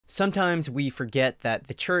Sometimes we forget that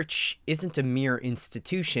the church isn't a mere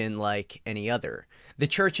institution like any other. The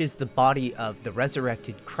church is the body of the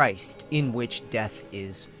resurrected Christ in which death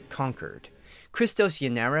is conquered. Christos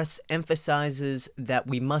Yannaras emphasizes that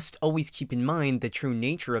we must always keep in mind the true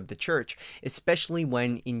nature of the church, especially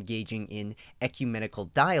when engaging in ecumenical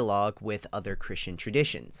dialogue with other Christian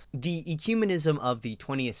traditions. The ecumenism of the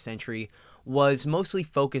 20th century was mostly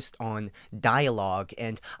focused on dialogue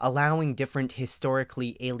and allowing different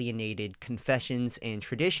historically alienated confessions and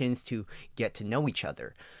traditions to get to know each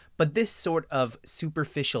other. But this sort of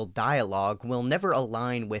superficial dialogue will never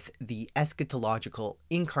align with the eschatological,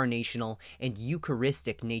 incarnational, and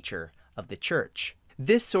Eucharistic nature of the church.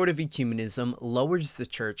 This sort of ecumenism lowers the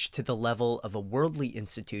church to the level of a worldly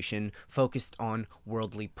institution focused on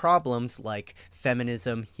worldly problems like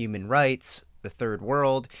feminism, human rights, the third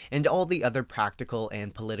world, and all the other practical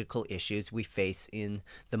and political issues we face in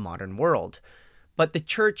the modern world. But the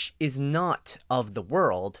church is not of the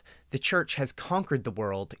world. The church has conquered the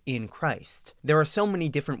world in Christ. There are so many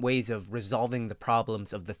different ways of resolving the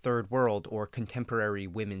problems of the third world or contemporary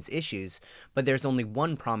women's issues, but there's only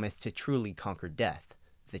one promise to truly conquer death: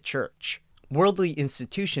 the church. Worldly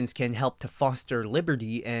institutions can help to foster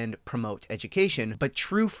liberty and promote education, but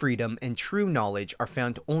true freedom and true knowledge are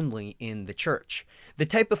found only in the church. The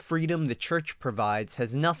type of freedom the church provides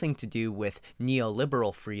has nothing to do with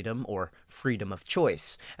neoliberal freedom or freedom of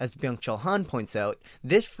choice. As Byung-Chul Han points out,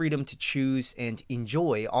 this freedom to choose and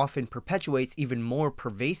enjoy often perpetuates even more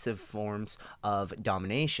pervasive forms of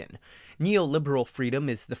domination. Neoliberal freedom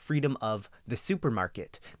is the freedom of the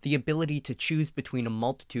supermarket, the ability to choose between a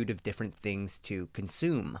multitude of different things to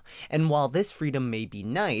consume. And while this freedom may be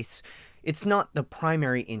nice, it's not the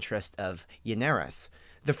primary interest of Yannaras.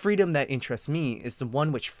 The freedom that interests me is the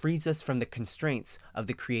one which frees us from the constraints of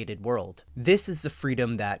the created world. This is the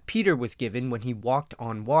freedom that Peter was given when he walked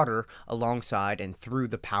on water alongside and through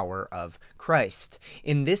the power of Christ.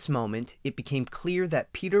 In this moment, it became clear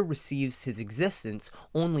that Peter receives his existence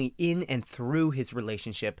only in and through his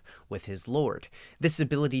relationship with his Lord. This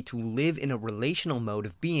ability to live in a relational mode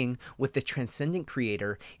of being with the transcendent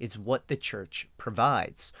Creator is what the church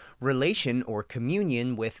provides. Relation or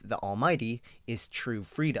communion with the Almighty is true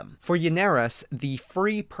freedom. For Yannaras, the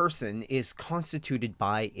free person is constituted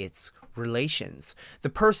by its relations. The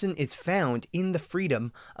person is found in the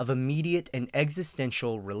freedom of immediate and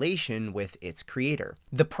existential relation with its creator.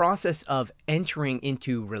 The process of entering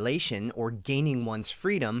into relation or gaining one's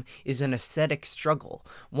freedom is an ascetic struggle,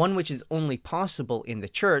 one which is only possible in the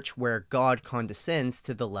church where God condescends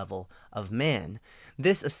to the level of man.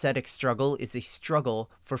 This ascetic struggle is a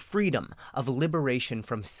struggle for freedom, of liberation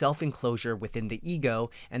from self-enclosure within the ego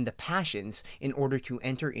and the passions in order to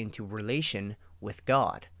enter into relation with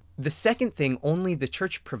God. The second thing only the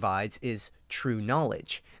church provides is true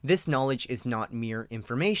knowledge. This knowledge is not mere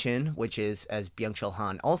information, which is, as Byung-Chul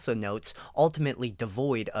Han also notes, ultimately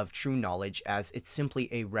devoid of true knowledge as it's simply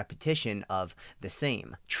a repetition of the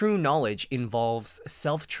same. True knowledge involves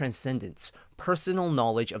self-transcendence, personal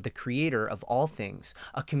knowledge of the Creator of all things,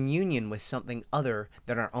 a communion with something other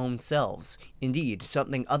than our own selves, indeed,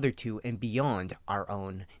 something other to and beyond our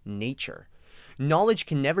own nature. Knowledge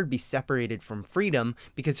can never be separated from freedom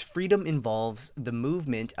because freedom involves the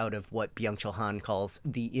movement out of what Byung-Chul Han calls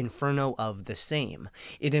the inferno of the same.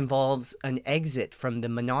 It involves an exit from the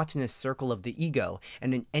monotonous circle of the ego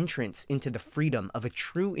and an entrance into the freedom of a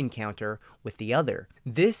true encounter with the other.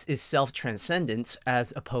 This is self-transcendence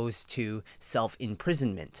as opposed to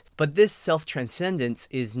self-imprisonment. But this self-transcendence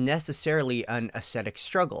is necessarily an ascetic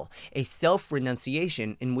struggle, a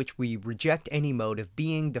self-renunciation in which we reject any mode of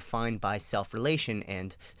being defined by self-relation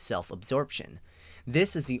and self-absorption.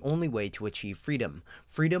 This is the only way to achieve freedom.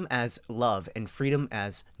 Freedom as love and freedom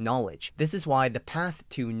as knowledge. This is why the path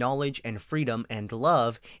to knowledge and freedom and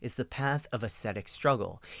love is the path of ascetic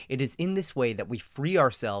struggle. It is in this way that we free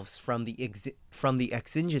ourselves from the exigencies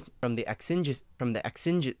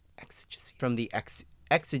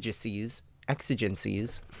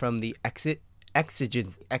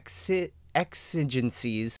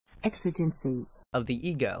of the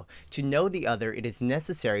ego. To know the other, it is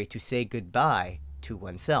necessary to say goodbye to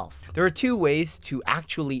oneself. There are two ways to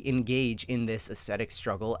actually engage in this ascetic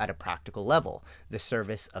struggle at a practical level: the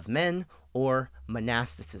service of men or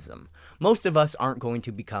monasticism. Most of us aren't going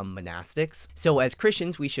to become monastics, so as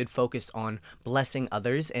Christians we should focus on blessing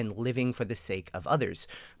others and living for the sake of others.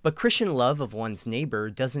 But Christian love of one's neighbor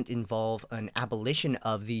doesn't involve an abolition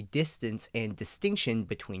of the distance and distinction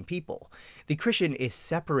between people. The Christian is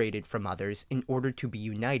separated from others in order to be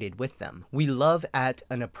united with them. We love at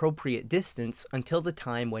an appropriate distance until the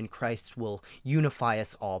time when Christ will unify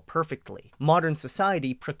us all perfectly. Modern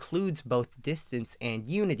society precludes both distance and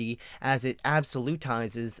unity as it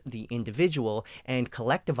absolutizes the individual and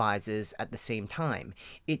collectivizes at the same time.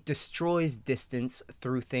 It destroys distance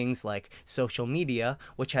through things like social media,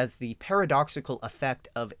 which has the paradoxical effect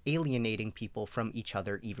of alienating people from each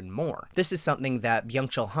other even more. This is something that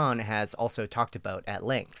Byung-Chul Han has also talked about at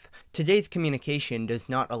length. Today's communication does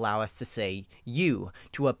not allow us to say you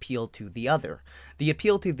to appeal to the other. The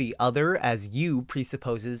appeal to the other as you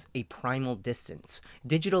presupposes a primal distance.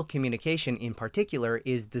 Digital communication in particular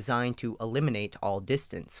is designed to eliminate all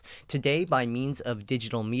distance. Today, by means of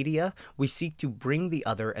digital media, we seek to bring the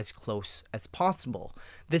other as close as possible.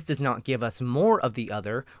 This does not give us more of the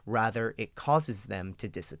other, rather it causes them to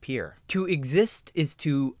disappear. To exist is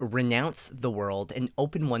to renounce the world and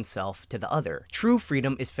open oneself to the other. True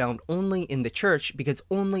freedom is found only in the church, because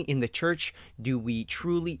only in the church do we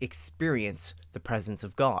truly experience the presence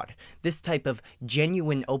of God. This type of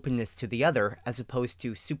genuine openness to the other, as opposed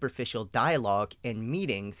to superficial dialogue and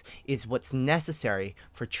meetings, is what's necessary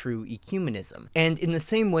for true ecumenism. And in the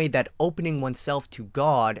same way that opening oneself to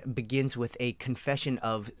God begins with a confession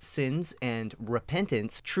of sins and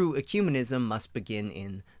repentance, true ecumenism must begin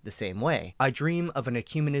in the same way. I dream of an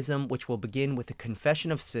ecumenism which will begin with a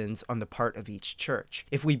confession of sins on the part of each church.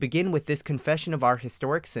 If we begin with this confession of our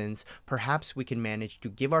historic sins, perhaps we can manage to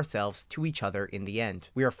give ourselves to each other in the end.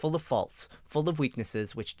 We are full of faults, full of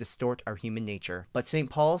weaknesses which distort our human nature. But St.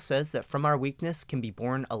 Paul says that from our weakness can be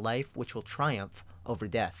born a life which will triumph over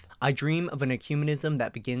death. I dream of an ecumenism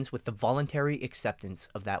that begins with the voluntary acceptance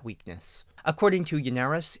of that weakness. According to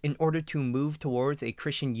Yannaras, in order to move towards a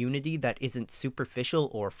Christian unity that isn't superficial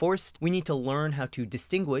or forced, we need to learn how to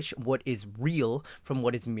distinguish what is real from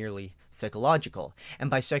what is merely psychological. And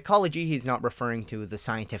by psychology, he's not referring to the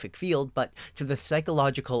scientific field, but to the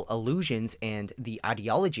psychological illusions and the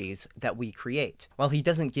ideologies that we create. While he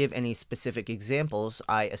doesn't give any specific examples,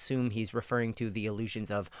 I assume he's referring to the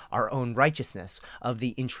illusions of our own righteousness, of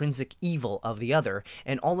the intrinsic evil of the other,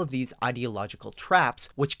 and all of these ideological traps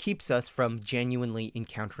which keeps us from genuinely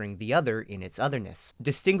encountering the other in its otherness.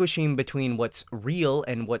 Distinguishing between what's real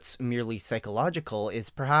and what's merely psychological is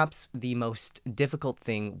perhaps the most difficult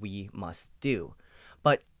thing we must do.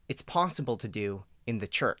 But it's possible to do in the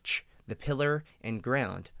church, the pillar and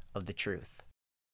ground of the truth.